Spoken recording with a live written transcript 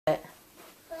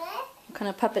kind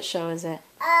of puppet show is it?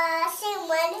 Same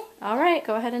one. All right,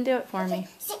 go ahead and do it for me.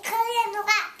 Sit Kylie on the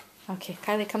lap. Okay,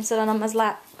 Kylie, come sit on Emma's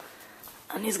lap.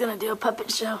 And he's going to do a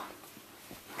puppet show.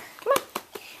 Come on.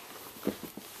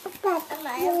 I'm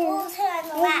going to hold her on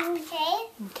the lap, okay?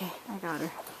 Okay, I got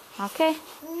her. Okay.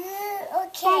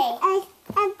 Okay.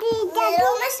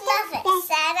 Little Miss Muffet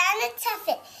sat on a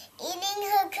tuffet, eating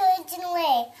her curds and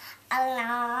whey.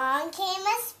 Along came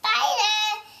a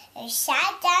spider, who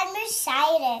sat down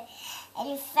beside her,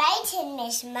 and frightened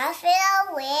Miss Muffet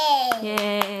away.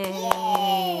 Yay.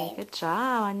 Yay. Good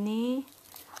job, Annie.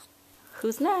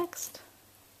 Who's next?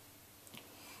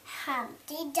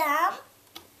 Humpty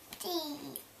Dumpty.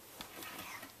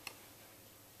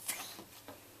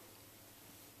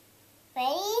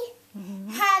 Ready?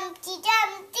 Humpty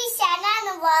Dumpty sat on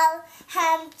a wall.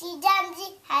 Humpty Dumpty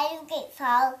had a great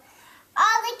fall.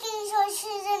 All the king's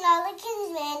horses and all the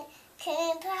king's men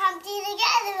couldn't put Humpty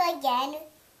together again.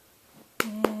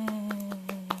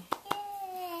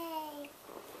 Yay!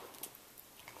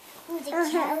 Ooh, the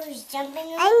cow is jumping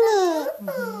on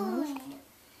the moon.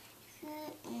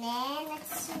 Then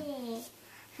let's see.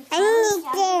 The cow is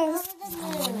jumping over the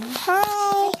moon.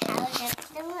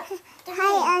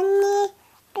 Hi, Annie.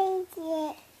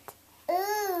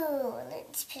 Ooh,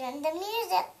 let's put on the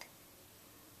music.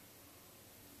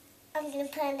 I'm going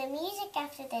to put on the music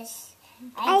after this.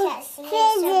 I can't sing it, so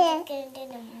I'm going to do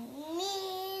the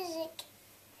music.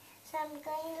 So I'm going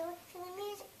to look for the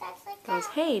music that's like Goes,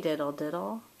 that. hey, diddle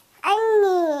diddle.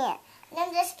 Annie. And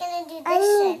I'm just going to do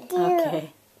this one. Okay.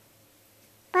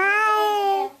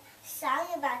 Bye. Song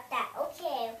about that.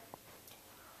 Okay.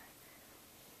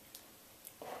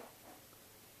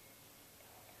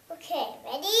 Okay,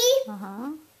 ready?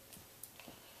 Uh-huh.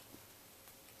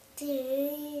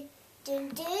 Dun, dun, dun,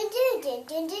 dun, dun,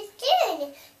 dun, dun,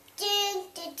 dun. Dun,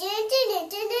 dun, dun, dun, dun,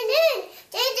 dun, dun, dun.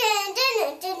 Dun, dun, dun,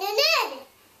 dun, dun, dun, dun.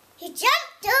 He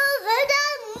jumped over the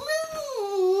moon.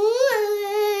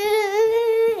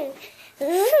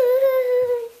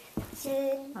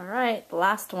 All right, the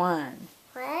last one.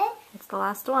 What? It's the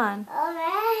last one. All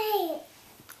right.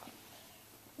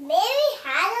 Mary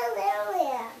had a little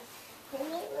lamb. Let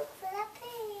me look for that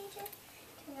page.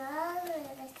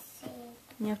 Let's see.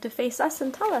 You have to face us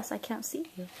and tell us. I can't see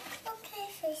you. Okay,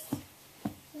 face you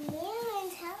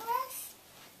and tell us.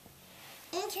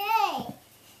 Okay.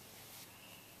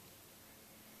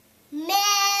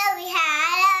 Mary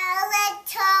had a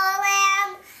little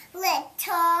lamb,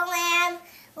 little lamb,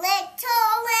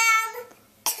 little lamb.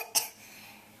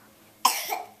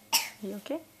 Are you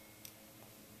okay?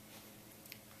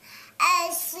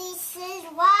 As fleece as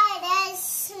white as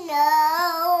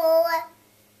snow.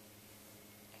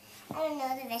 I don't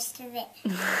know the rest of it.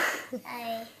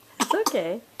 Sorry. It's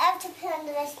okay. I have to put on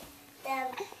the rest of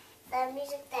the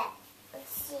music that,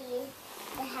 let's see,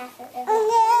 the half of it.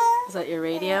 Is that your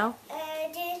radio?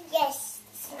 Yes,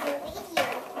 it's the radio.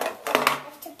 I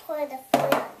have to pour the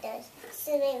food out there. It's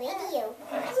my radio.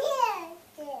 Yeah,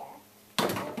 there. The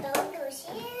bone goes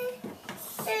here.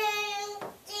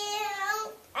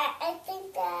 I think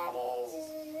that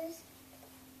is...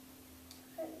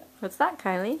 What's that,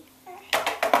 Kylie?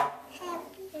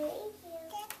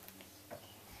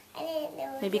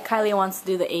 Maybe Kylie wants to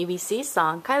do the ABC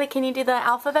song. Kylie, can you do the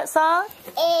alphabet song?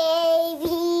 A, B,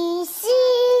 C,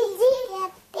 D,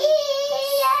 E,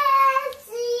 F, G,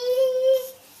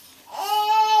 H,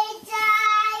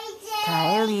 I, J,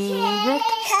 Kylie, look.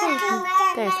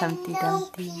 There's Humpty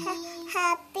Dumpty.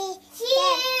 Happy, T,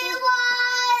 Y,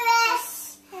 S,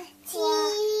 T,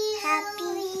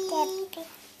 Happy, W,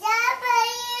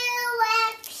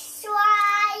 X, Y,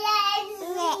 and Z.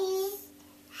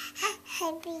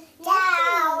 Happy, now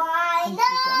I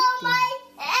know my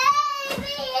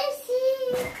ABC.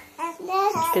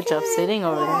 Good job sitting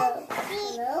over there.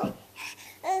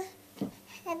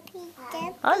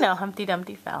 Oh no, Humpty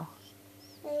Dumpty fell.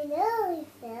 I know he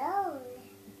fell.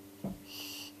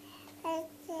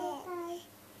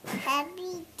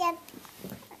 Happy Dumpty.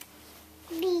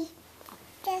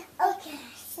 Okay.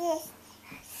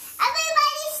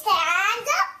 Everybody stand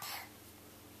up.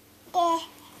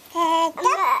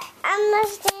 I'm gonna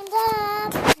stand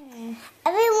up.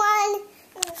 Everyone,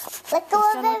 let go of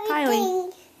Stand with Kylie. everything.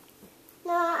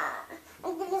 No,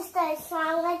 I'm gonna start a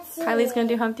song. Let's see. Kylie's gonna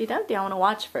do Humpty Dumpty. I want to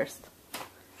watch first.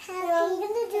 No, I'm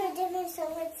gonna do a different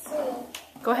song. Let's see.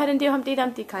 Go ahead and do Humpty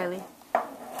Dumpty, Kylie.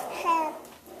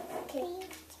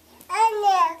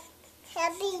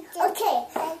 Okay.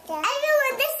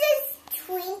 Everyone, this is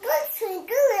Twinkle,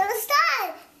 Twinkle, Little Star.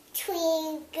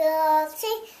 Twinkle,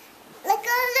 twinkle. Let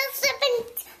go of the flip and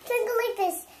twinkle like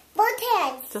this. Both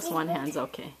hands. Just one hand's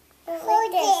okay.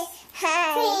 Like this.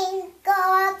 Twinkle,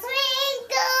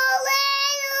 twinkle, little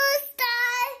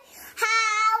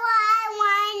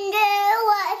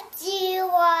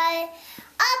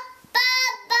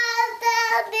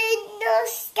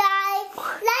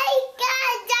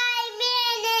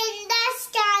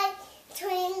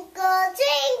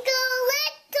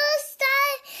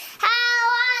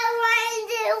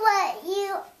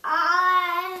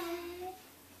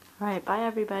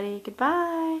everybody.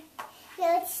 Goodbye.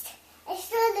 No, it's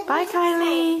still the Bye, music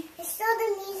Kylie. silence. It's still the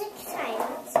music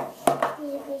silence.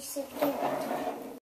 Music silence.